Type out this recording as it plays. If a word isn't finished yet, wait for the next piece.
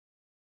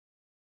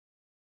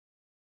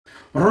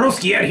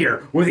Rusky Ed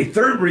here with the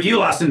third review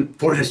lesson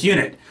for this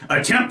unit.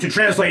 Attempt to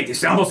translate the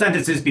sample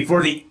sentences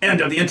before the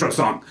end of the intro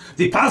song.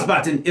 The pause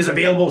button is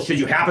available should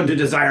you happen to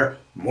desire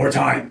more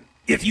time.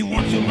 If you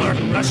want to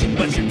learn Russian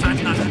but your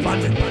time's not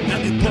abundant,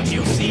 nothing puts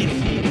you see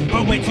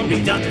or way too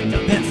redundant,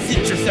 then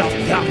sit yourself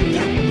down and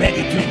get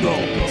ready to go.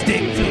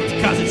 Stay tuned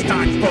because it's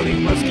time for the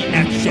Rusky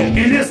Ed Show.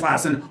 In this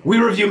lesson, we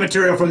review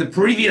material from the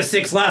previous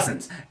 6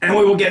 lessons, and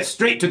we will get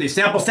straight to the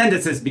sample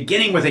sentences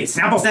beginning with a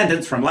sample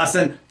sentence from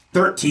lesson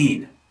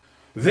 13.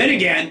 Then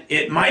again,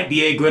 it might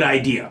be a good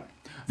idea.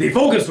 The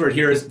focus word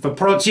here is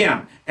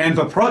впрочем, and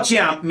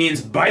впрочем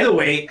means by the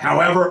way,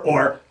 however,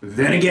 or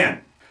then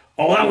again.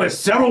 Along with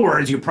several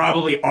words you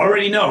probably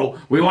already know,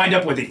 we wind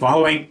up with the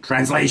following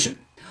translation.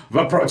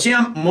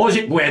 Впрочем,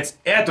 может быть,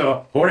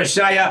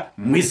 хорошая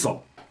мысль.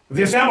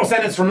 The sample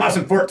sentence from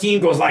lesson 14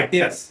 goes like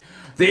this.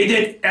 They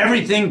did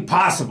everything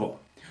possible.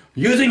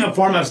 Using a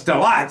form of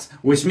stellats,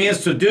 which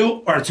means to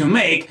do or to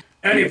make,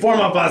 and a form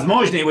of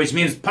возможно, which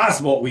means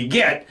possible, we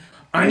get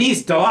Они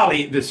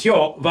сделали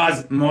все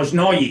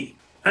возможное.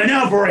 And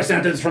now for a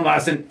sentence from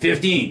lesson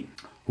 15.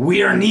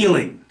 We are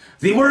kneeling.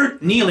 The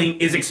word kneeling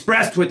is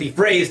expressed with the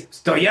phrase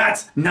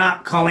стоять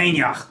на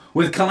коленях,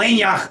 with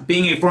коленях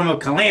being a form of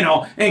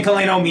колено and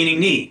колено meaning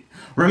knee.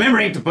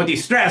 Remembering to put the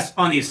stress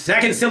on the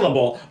second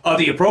syllable of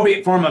the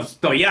appropriate form of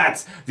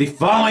стоять, the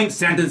following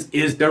sentence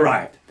is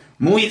derived.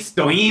 Мы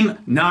стоим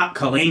на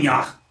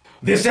коленях.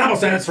 The sample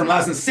sentence from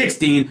lesson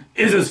 16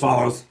 is as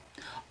follows.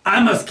 I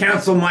must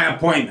cancel my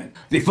appointment.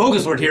 The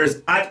focus word here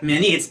is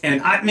отменить,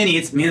 and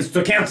отменить means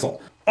to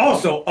cancel.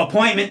 Also,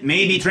 appointment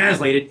may be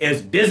translated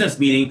as business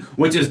meeting,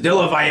 which is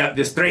деловая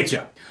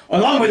встреча.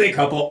 Along with a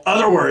couple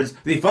other words,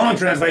 the following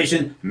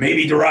translation may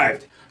be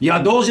derived. Я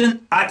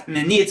должен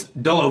отменить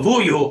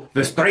деловую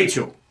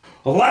встречу.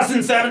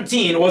 Lesson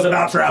 17 was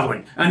about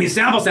traveling, and the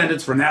sample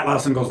sentence from that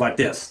lesson goes like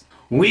this.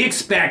 We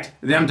expect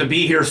them to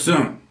be here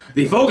soon.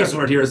 The focus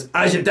word here is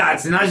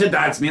ожидать, and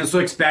ожидать means to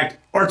expect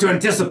or to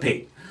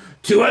anticipate.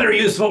 2 other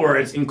useful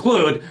words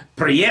include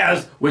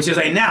приезд, which is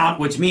a noun,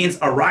 which means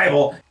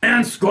arrival,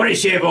 and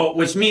скорейшего,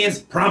 which means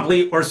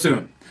promptly or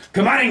soon.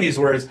 Combining these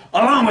words,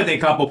 along with a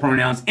couple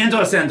pronouns, into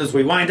a sentence,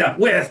 we wind up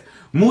with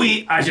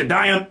мы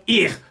ожидаем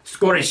их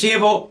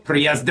скорейшего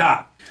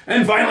приезда.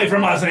 And finally,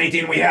 from lesson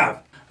 18, we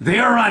have they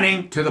are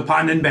running to the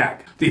pond and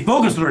back. The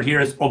focus word here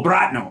is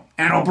obratno,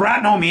 and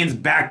obratno means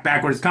back,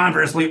 backwards,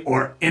 conversely,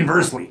 or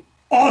inversely.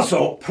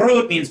 Also,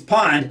 pruд means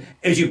pond,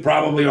 as you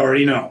probably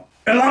already know.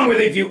 Along with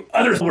a few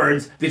other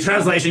words, the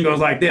translation goes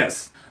like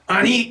this.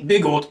 Они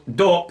бегут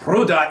до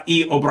пруда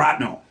и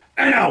обратно.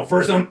 And now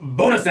for some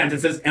bonus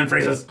sentences and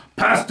phrases.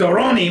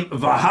 Посторонним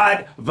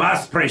вход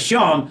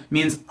воспрещен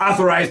means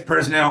authorized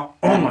personnel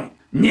only.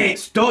 Не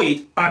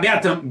стоит об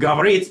этом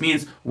говорить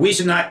means we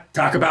should not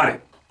talk about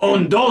it.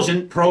 Он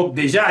должен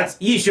пробежать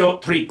еще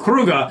 3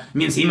 круга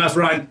means he must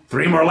run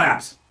 3 more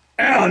laps.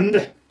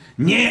 And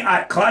не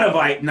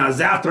откладывай на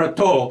завтра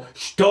то,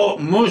 что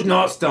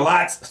можно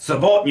сделать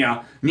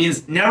сегодня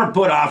means never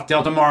put off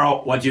till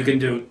tomorrow what you can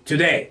do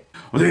today.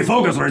 The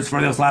focus words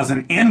for this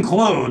lesson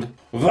include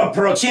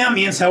впрочем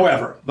means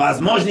however,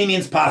 возможно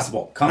means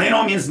possible,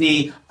 колено means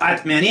knee,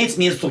 отменить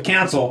means to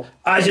cancel,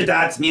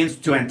 ожидать means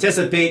to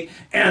anticipate,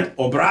 and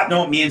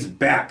обратно means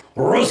back.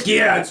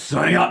 Rusky Ed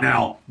signing out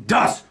now.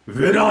 До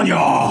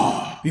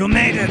свидания. You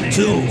made it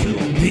to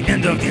the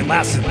end of the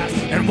lesson,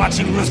 and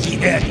watching Rusky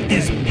Ed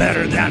is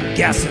better than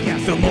guessing.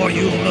 The more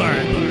you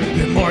learn,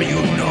 the more you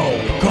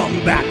know.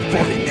 Come back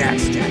for the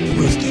next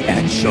Rusky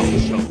Ed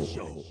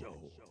Show.